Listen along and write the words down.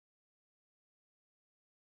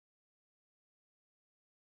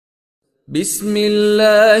بسم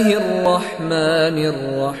الله الرحمن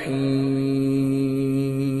الرحيم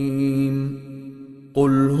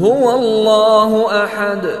قل هو الله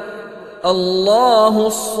أحد الله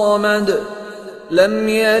الصمد لم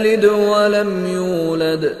يلد ولم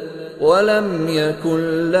يولد ولم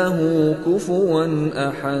يكن له كفوا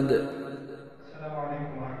أحد. السلام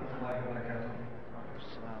عليكم ورحمة الله وبركاته.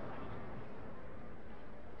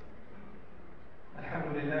 الحمد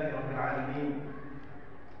لله رب العالمين،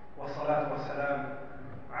 والصلاة والسلام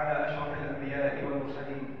على أشرف الأنبياء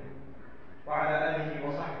والمرسلين وعلى آله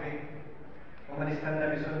وصحبه ومن استنى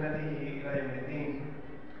بسنته إلى يوم الدين.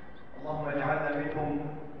 اللهم اجعلنا منهم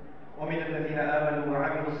ومن الذين آمنوا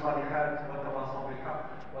وعملوا الصالحات وتواصوا بالحق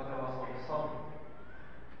وتواصوا بالصبر.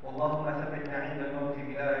 واللهم ثبتنا عند الموت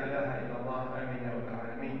بلا إله إلا الله. آمين يا رب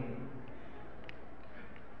العالمين.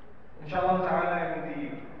 Inshallah ta'ala, in the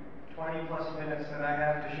 20 plus minutes that I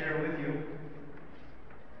have to share with you,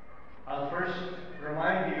 I'll first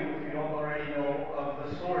remind you, if you don't already know, of the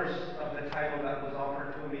source of the title that was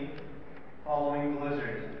offered to me, Following the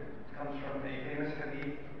Lizard. It comes from a famous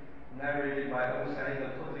hadith narrated by Abu Sa'id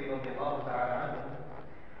al-Khudri radiyallahu ta'ala anhu,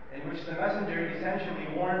 in which the messenger essentially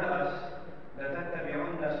warned us that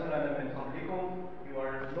تَتَّبِعُنَّ سُنَنَ مِنْ قَبْلِكُمْ, you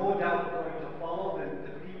are no doubt going to follow the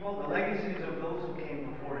people, the legacies of those who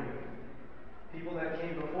came before you. People that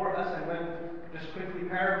came before us. And when, just quickly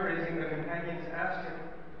paraphrasing, the companions asked him,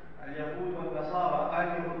 Al-Yahud wal-Nasara,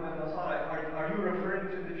 Al-Yahud wal-Nasara, are you referring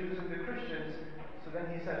to the Jews and the Christians? So then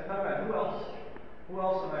he said, Fama, who else? Who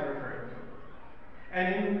else am I referring to? And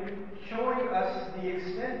in showing us the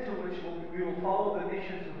extent to which we will follow the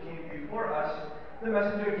nations who came before us, the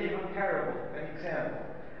messenger gave a parable, an example.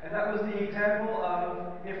 And that was the example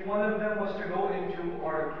of if one of them was to go into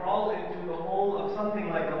or crawl into the hole of something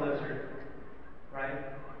like a lizard, right?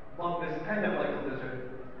 Bump is kind of like a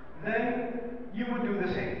lizard. Then you would do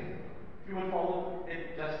the same. You would follow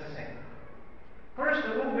it just the same. First, a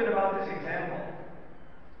little bit about this example.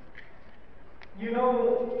 You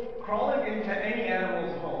know, crawling into any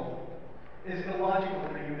animal's home is illogical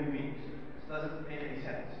for human beings. This doesn't make any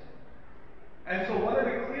sense. And so one of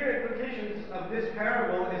the clear implications of this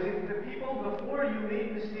parable is if the people before you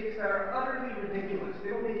made mistakes that are utterly ridiculous,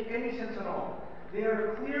 they don't make any sense at all, they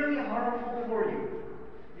are clearly harmful for you,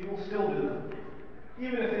 you will still do them,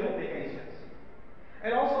 even if they don't make any sense.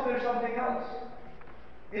 And also there's something else.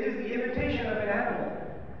 It is the imitation of an animal.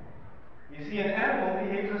 You see, an animal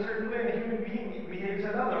behaves a certain way, and a human being behaves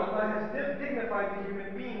another. Allah has dignified the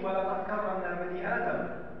human being. وَلَقَدْ كَرَّمْنَا بَنِي آدَمَ.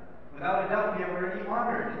 Without a doubt, we have already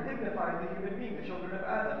honored and dignified the human being, the children of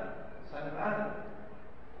Adam, son of Adam.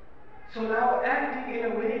 So now, acting in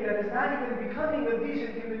a way that is not even becoming of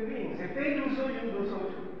decent human beings. If they do so, you do so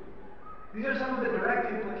too. These are some of the direct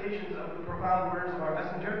implications of the profound words of our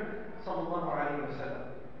Messenger, sallallahu alaihi wasallam.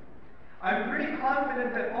 I'm pretty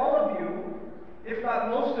confident that all of you, if not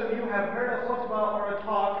most of you, have heard a khutbah or a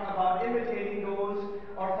talk about imitating those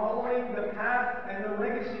or following the path and the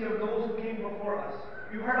legacy of those who came before us.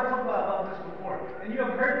 You've heard a khutbah about this before, and you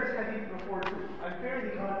have heard this hadith before too. I'm fairly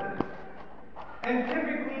confident. And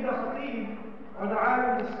typically the khatib, or the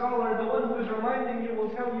alim, the scholar, the one who is reminding you will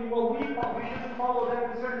tell you, well, we shouldn't follow them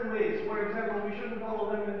in certain ways. For example, we shouldn't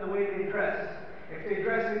follow them in the way they dress. If they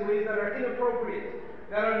dress in ways that are inappropriate,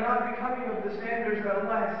 that are not becoming of the standards that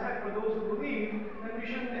Allah has set for those who believe, then we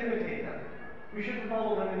shouldn't imitate them. We shouldn't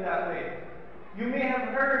follow them in that way. You may have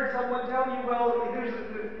heard someone tell you, well, there's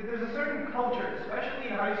a certain culture, especially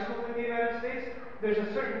in high school in the United States, there's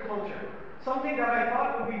a certain culture. Something that I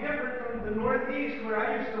thought would be different from the Northeast where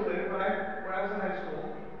I used to live when I was in high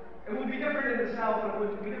school. It would be different in the South, and it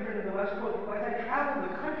would be different in the West Coast. But as I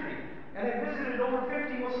traveled the country, and I visited over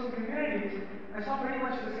 50 Muslim communities, I saw pretty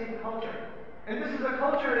much the same culture. And this is a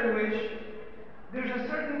culture in which there's a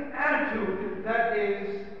certain attitude that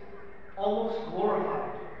is almost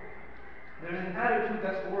glorified. There's an attitude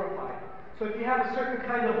that's glorified. So if you have a certain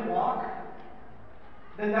kind of walk,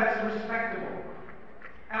 then that's respectable.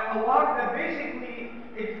 A walk that basically,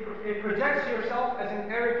 it projects yourself as an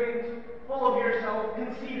arrogant, full of yourself,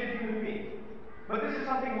 conceited human being. But this is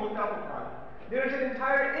something looked up upon. There's an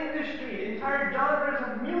entire industry, entire genres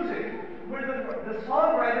of music where the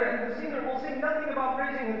songwriter and the singer will sing nothing about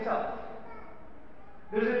praising himself.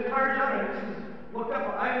 There's an entire genre. This is looked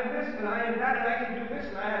up. I am this and I am that and I can do this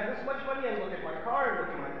and I have this much money, and look at my car and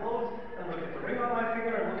look at my clothes and look at the ring on my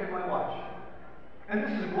finger and look at my watch. And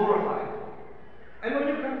this is glorified. And when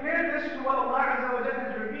you compare this to what Allah Azza wa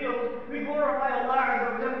Jalla has revealed, we glorify Allah Azza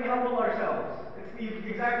wa Jalla, we humble ourselves. It's the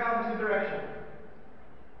exact opposite direction.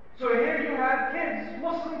 So here you have kids,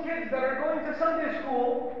 Muslim kids, that are going to Sunday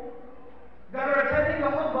school, that are attending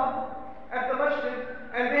the khutbah at the masjid,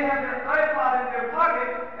 and they have their eyes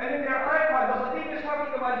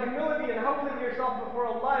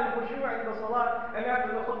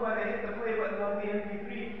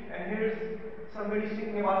somebody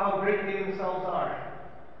speaking about how great they themselves are.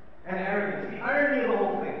 And arrogance, the irony of the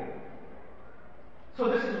whole thing. So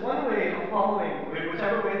this is one way of following,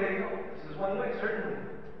 whichever way they go. This is one way, certainly.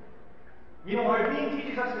 You know, our deen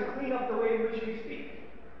teaches us to clean up the way in which we speak.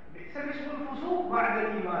 It's such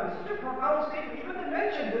a profound statement. Even to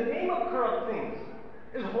mention the name of corrupt things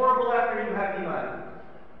is horrible after you have iman.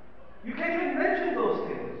 You can't even mention those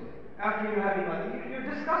things after you have iman. You're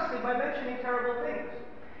disgusted by mentioning terrible things.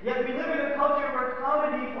 Yet we live in a culture where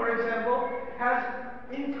comedy, for example, has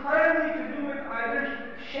entirely to do with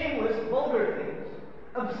either shameless, vulgar things,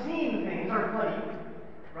 obscene things are funny,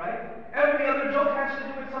 right? Every other joke has to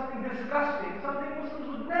do with something disgusting, something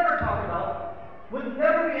Muslims would never talk about, would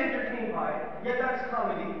never be entertained by, yet that's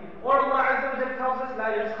comedy. Or Allah Azza wa Jalla tells us,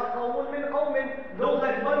 لا يسخط قوم من قوم, don't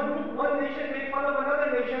let one group, one nation make fun of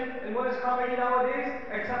another nation. And what is comedy nowadays?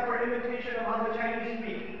 Except for imitation of how the Chinese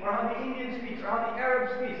speak, or how the Indian speaks, or how the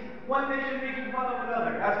Arab speaks. One nation making fun of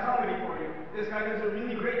another. That's comedy for you. This guy does a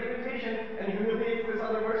really great imitation and humiliates this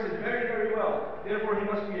other person very, very well. Therefore, he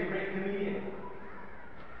must be a great comedian.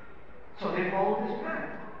 So they follow this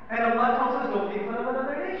path. And Allah tells us, don't make fun of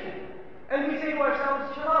another nation. And we say to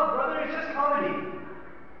ourselves, chill out, brother, it's just comedy.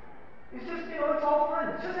 It's just, it's all fun.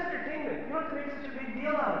 It's just entertainment. You don't have to make such a big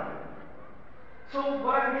deal out of it. So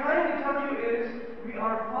what I'm trying to tell you is, we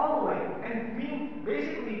are following and being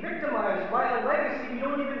basically victimized by a legacy we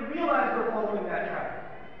don't even realize we're following that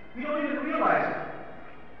track. We don't even realize it.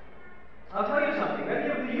 I'll tell you something.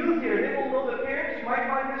 Many of the youth here, they will know the parents might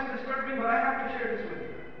find this disturbing, but I have to share this with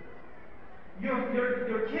you.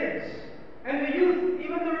 Your kids, and the youth,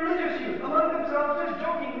 even the religious youth, among themselves, just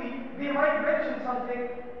jokingly, they might mention something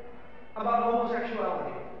about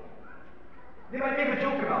homosexuality. They might make a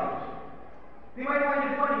joke about it. They might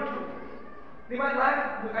find it funny too. They might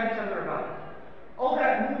laugh at each other about it. Oh,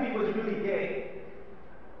 that movie was really gay.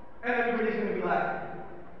 And everybody's going to be laughing.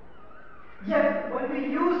 Yet, when we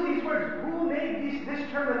use these words, who made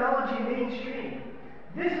this terminology mainstream?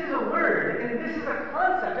 This is a word, and this is a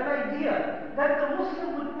concept, an idea, that the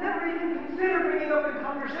Muslim would never even consider bringing up in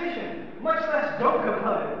conversation, much less joke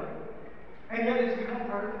about it. And yet it's become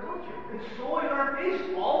part of the culture. It's so in our face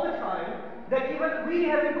all the time that even we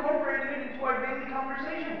have incorporated it into our daily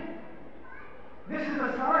conversation. This is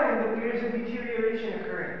a sign that there is a deterioration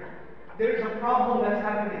occurring. There's a problem that's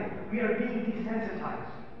happening. We are being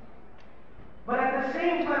desensitized. But at the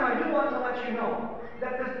same time, I do want to let you know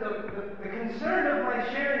that the concern of my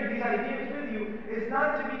sharing these ideas with you is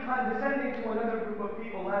not to be condescending to another group of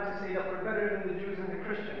people, not to say that we're better than the Jews and the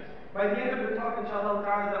Christians. By the end of the talk, inshallah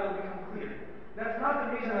ta'ala, that will become clear. That's not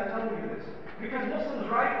the reason I'm telling you this. Because Muslims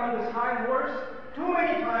ride on this high horse too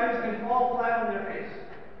many times and fall flat on their face.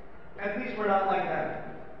 At least we're not like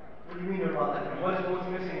that. What do you mean we're not like that? What's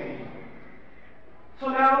missing in you? So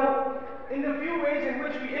now, in the few ways in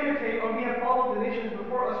which we imitate or we have followed the nations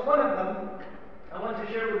before us, one of them, I want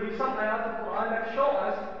to share with you some ayat of Quran that show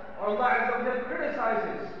us, or Allah Azza wa Jalla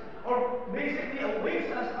criticizes, or basically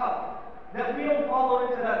wakes us up, that we don't follow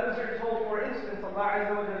into that lizard's hole. For instance, Allah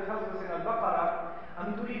Azza wa Jalla tells us in Al-Baqarah,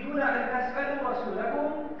 أَمْ تُرِيدُونَ أَن تَسْأَلُوا رَسُولَكُمْ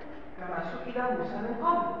كَمَا سُئِلَ مُوسَى مِنْ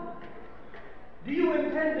قَبْلُ. Do you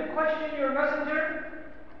intend to question your messenger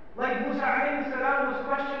like Musa alayhi salam was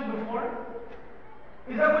questioned before?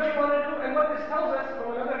 Is that what you want to do? And what this tells us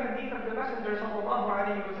from another hadith of the Messenger sallallahu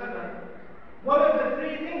alayhi wa sallam, one of the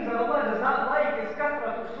three things that Allah does not like is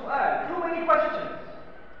kathratu su'al. Too many questions.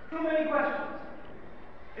 Too many questions.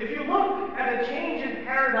 If you look at a change in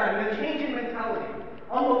paradigm, a change in mentality,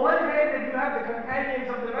 on the one hand that you have the companions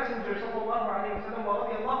of the Messenger sallallahu alayhi wa sallam, wa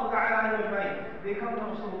radiyallahu ta'ala anhu ajma'in, they come to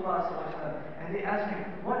Rasulullah sallallahu alayhi wa sallam and they ask him,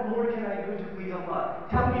 what more can I do to please Allah?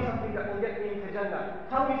 Tell me something that will get me into Jannah.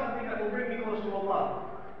 Tell me something that will bring me close to Allah.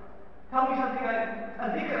 Tell me something, a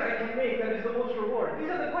dhikr I can make that is the most reward.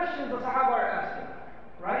 These are the questions the Sahaba are asking.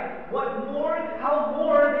 Right? How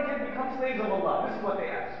more they can become slaves of Allah. This is what they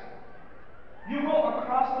ask. You go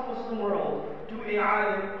across the Muslim world to a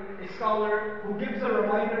alim, a scholar, who gives a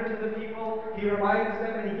reminder to the people. He reminds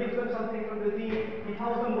them and he gives them something from the deen. He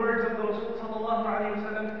tells them words of the Rasul sallallahu alayhi wa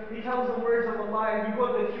sallam. He tells them words of Allah, and you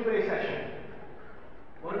go to the QA session.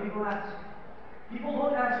 What do people ask? People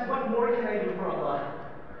don't ask, what more can I do for Allah?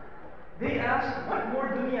 They ask, what more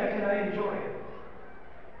dunya can I enjoy?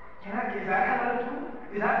 Is that halal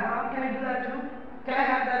too? Is that haram? Can I do that too? Can I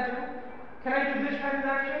have that too? Can I do this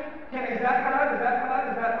transaction? Is that halal? Is that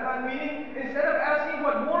halal? Is that halal? Meaning, instead of asking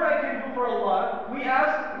what more I can do for Allah, we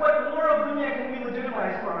ask what more of dunya can we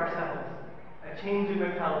legitimize for ourselves? A change in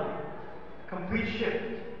mentality. Complete shift.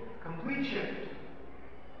 Complete shift.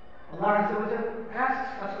 Allah Azza wa Jalla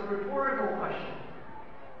asks us a rhetorical question.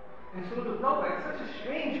 In Surah Al-Tawbah, it's such a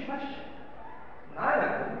strange question.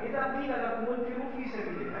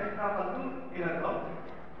 إلى الأرض.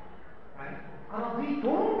 Right?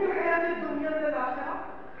 أرضيتم بالحياة الدنيا من الآخرة?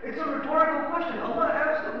 It's a rhetorical question. Allah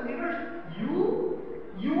asks the believers,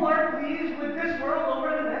 you are pleased with this world over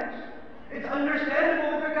the next? It's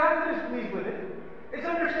understandable if a kafir is pleased with it. It's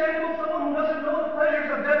understandable someone who doesn't know the pleasures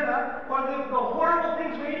of Jannah or the horrible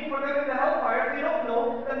things waiting for them in the hellfire. If they don't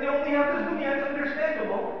know that they only have this dunya, it's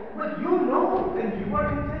understandable. But you know, and you are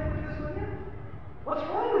content with this dunya? What's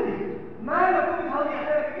wrong with you? ما لكم how the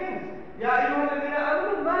ayah begins. يا أيها الذين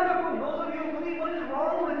آمنوا ما لكم, those of you who believe, what is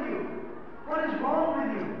wrong with you? What is wrong with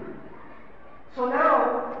you? So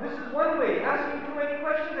now, this is one way. Asking too many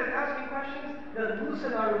questions and asking questions that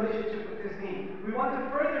loosen our relationship with this deen. We want to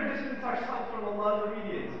further distance ourselves from Allah's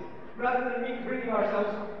obedience, rather than bringing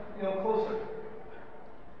ourselves, closer.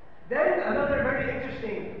 Then another very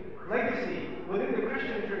interesting legacy within the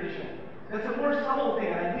Christian tradition. That's a more subtle thing,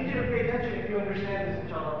 and I need you to pay attention if you understand this,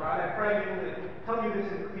 inshallah. I pray I'm able to tell you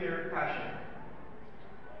this in clear fashion.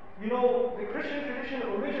 You know, the Christian tradition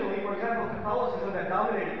originally, for example, Catholicism that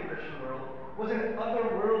dominated the Christian world, was an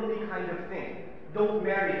otherworldly kind of thing. Don't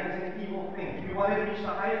marry as an evil thing. If you wanted to reach the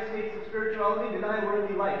highest states of spirituality, deny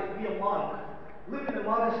worldly life, be a monk, live in a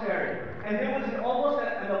monastery. And there was almost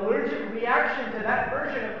an allergic reaction to that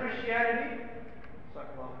version of Christianity.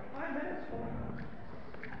 5 minutes.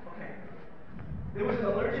 Okay. There was an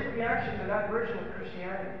allergic reaction to that version of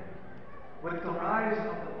Christianity with the rise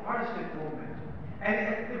of the Protestant movement. And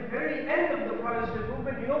at the very end of the Protestant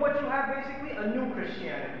movement, you know what you have basically? A new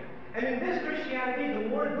Christianity. And in this Christianity, the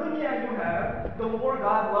more dunya you have, the more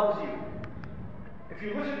God loves you. If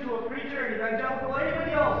you listen to a preacher, an evangelical, or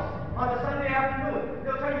anybody else on a Sunday afternoon,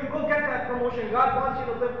 they'll tell you, go get that promotion, God wants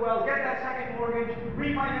you to live well, get that second mortgage,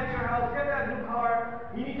 refinance your house, get that new car,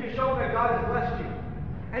 you need to show that God has blessed you.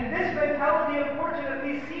 And this mentality,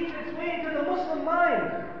 unfortunately, seeps its way into the Muslim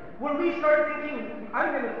mind, where we start thinking,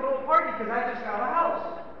 I'm going to throw a party because I just got a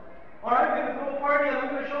house. Or I'm going to throw a party and I'm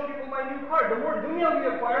going to show people my new car. The more dunya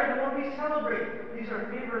we acquire, the more we celebrate. These are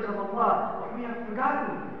favors of Allah. But we have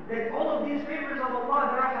forgotten that all of these favors of Allah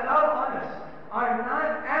that are halal on us are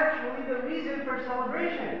not actually the reason for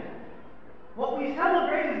celebration. What we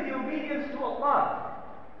celebrate is the obedience to Allah.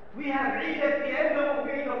 We have Eid at the end of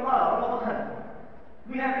obeying Allah.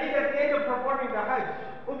 We have Eid at the end of performing the Hajj.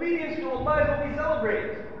 Obedience to Allah is what we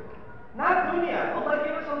celebrate. Not dunya. Allah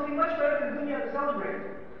gave us something much better than dunya to celebrate.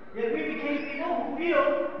 Yet we became people who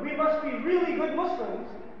feel we must be really good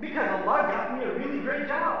Muslims because Allah got me a really great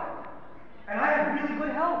job. And I have really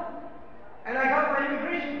good health. And I got my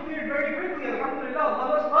immigration cleared very quickly. Alhamdulillah, Allah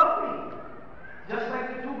must love me. Just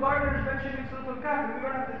like the two gardeners mentioned in Surah Al-Kahf. We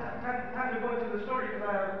don't have time to go into the story because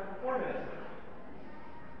I have 4 minutes.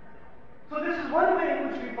 So this is one way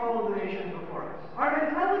in which we follow the nations before us. Our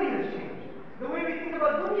mentality has changed. The way we think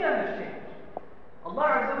about dunya has changed. Allah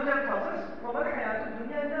Azza wa Jalla tells us, وَمَا الْحَيَاةُ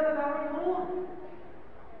الدُّنْيَا إِلَّا مَتَاعُ الْغُرُورِ.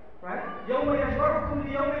 Right? يَوْمَ يَجْمَعُكُمْ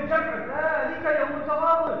لِيَوْمِ الْجَمْعِ ذَلِكَ يَوْمُ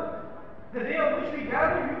التَّغَابُنِ. The day on which we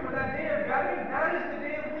gather you for that day of gathering, that is the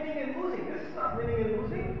day of winning and losing. This is not winning and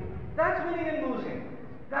losing. That's winning and losing.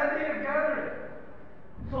 That day of gathering.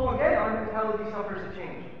 So again, our mentality suffers a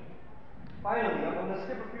change. Finally, I'm going to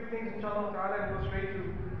skip a few things, inshallah ta'ala, and go straight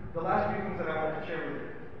to the last few things that I want to share with you.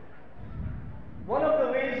 One of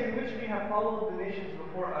the ways in which we have followed the nations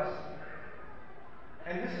before us,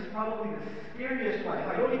 and this is probably the scariest one. If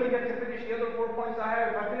I don't even get to finish the other 4 points I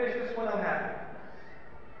have, if I finish this one, I'm happy.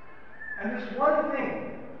 And this one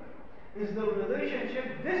thing is the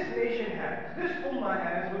relationship this nation has, this ummah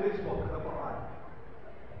has with its book, the Quran.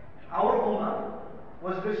 Our ummah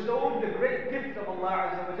was bestowed the great gift of Allah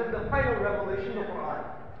Azza wa Jalla, the final revelation of Quran.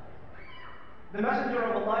 The Messenger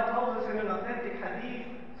of Allah tells us in an authentic hadith,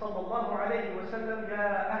 sallallahu alayhi wa sallam,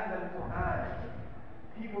 Ya Ahl al-Quran,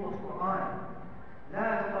 people of Quran,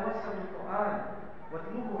 لا تتوسلوا القرآن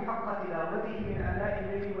واتلوه حق تلاوته من آلاء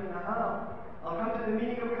الليل والنهار. I'll come to the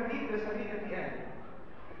meaning of hadith, this hadith at the end.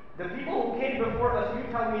 The people who came before us, you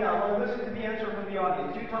tell me now, I want to listen to the answer from the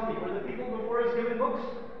audience. You tell me, were the people before us given books?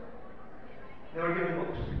 They were given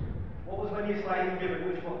books. What was Bani Israel given?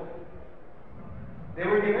 Which book? They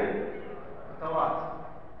were given Tawrat.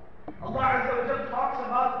 Allah Azza wa Jalla talks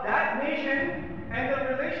about that nation and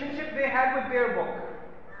the relationship they had with their book.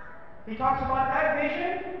 He talks about that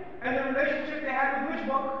nation and the relationship they had with which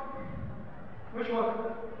book? Which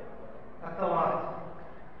book? At-Tawrat.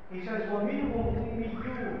 He says, وَمِنْهُمْ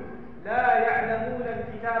أُمِّيُّونَ لَا يَعْلَمُونَ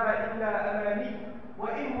الْكِتَابَ إِلَّا أَمَانِيَّ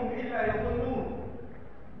وَإِنْهُمْ إِلَّا يَظُنُّونَ.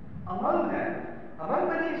 Among them, among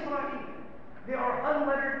Bani Israel, they are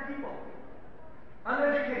unlettered people.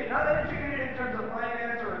 Uneducated. Not educated in terms of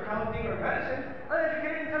finance or accounting or medicine.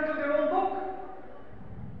 Uneducated in terms of their own book.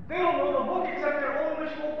 They don't know the book except their own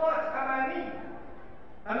wishful thoughts, amani.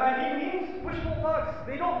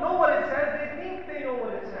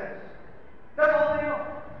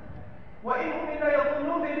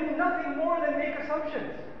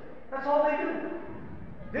 assumptions. That's all they do.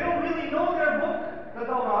 They don't really know their book, the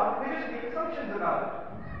Torah. They just make assumptions about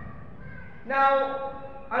it. Now,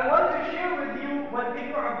 I want to share with you what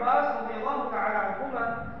Ibn Abbas radiallahu ta'ala anhuma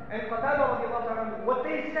and Qatada radiallahu ta'ala, what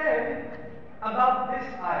they said about this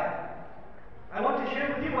ayah. I want to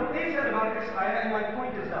share with you what they said about this ayah, and my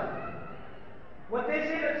point is done. What they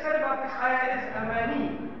said about this ayah is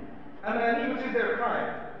amani. Amani, which is their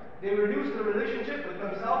crime. They reduced the relationship with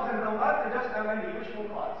themselves and Allah to just amani, wishful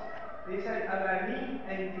thoughts. They said amani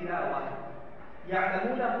and tilawa.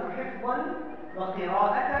 يعلمونه حفظا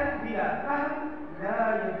وقراءة بلا فهم لا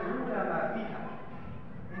يدرون ما فيها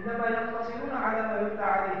إنما يقتصرون على ما يتلى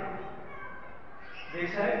عليه. They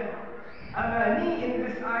said amani in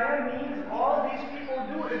this ayah means all these people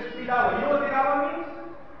do is tilawa. You know what tilawa means?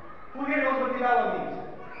 Who here knows what tilawa means?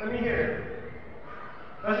 Let me hear it.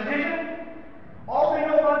 Recitation? All they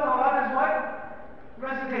know about Torah is what?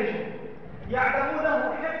 Recitation. يَعْلَمُونَهُ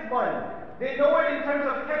حِفْظًا. They know it in terms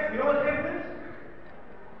of hifz. You know what hifz is?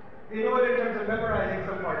 They know it in terms of memorizing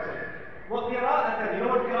some parts of it. وَقِرَاءَةً. You know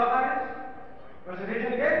what qira'ah is?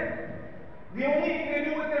 Recitation again? The only thing they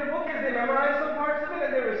do with their book is they memorize some parts of it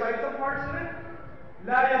and they recite some parts of it.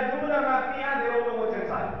 لَا يَدْرُونَ مَا فِيهَا. They don't know what's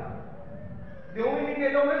inside. The only thing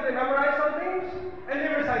they know is they memorize some things and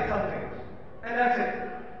they recite some things. And that's it.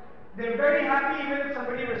 They're very happy even if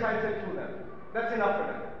somebody recites it to them. That's enough for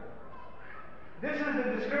them. This is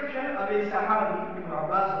the description of a Sahabi, Ibn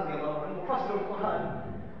Abbas, Mufassir al-Quran,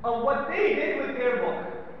 of what they did with their book.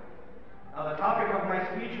 Now the topic of my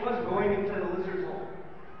speech was going into the lizard's hole.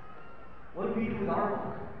 What do we do with our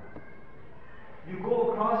book? You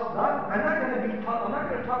go across, I'm not going to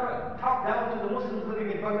talk down to the Muslims living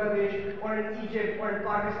in Bangladesh, or in Egypt, or in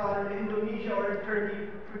Pakistan, or in Indonesia, or in Turkey.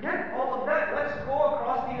 Forget all of that. Let's go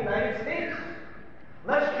across the United States.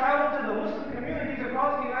 Let's travel to the Muslim communities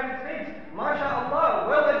across the United States. MashaAllah,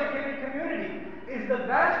 well-educated community. Is the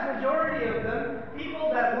vast majority of them people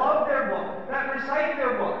that love their book, that recite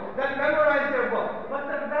their book, that memorize their book. But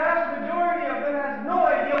the vast majority of them has no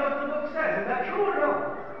idea what the book says. Is that true or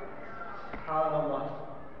no? SubhanAllah.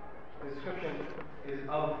 The description is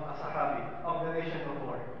of a Sahabi, of the nation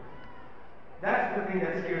before. That's the thing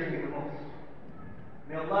that scares me the most.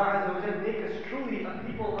 May Allah Azza wa Jal make us truly a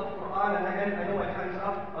people of Quran. And again, I know my time is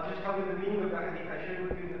up. I'll just tell you the meaning of the hadith I shared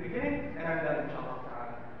with you in the beginning, and I'm done, inshallah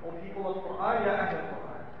ta'ala. O people of Quran, ya Ahl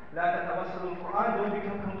al-Quran. La tatawassalu al-Quran. Don't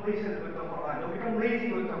become complacent with the Quran. Don't become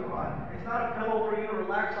lazy with the Quran. It's not a pillow for you to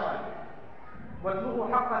relax on. وَاتْلُوهُ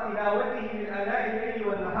حَقَّ تِلَاوَتِهِ مِنْ آنَاءِ اللَّيْلِ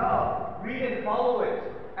وَالنَّهَارِ. Read and follow it,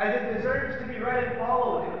 as it deserves to be read and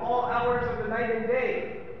followed in all hours of the night and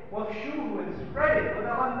day. وَافْشُوهُ, and spread it,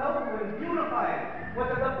 وَتَغَنَّوْهُ, and beautify it,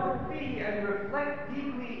 وَتَدَبَّرُوا فِيهِ, and reflect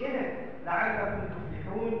deeply in it, لَعَلَّكُمْ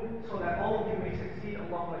تُفْلِحُونَ, so that all of you may succeed.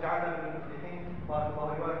 اللهم اجعلنا من المفلحين. بارك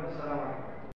الله فيكم. السلام عليكم.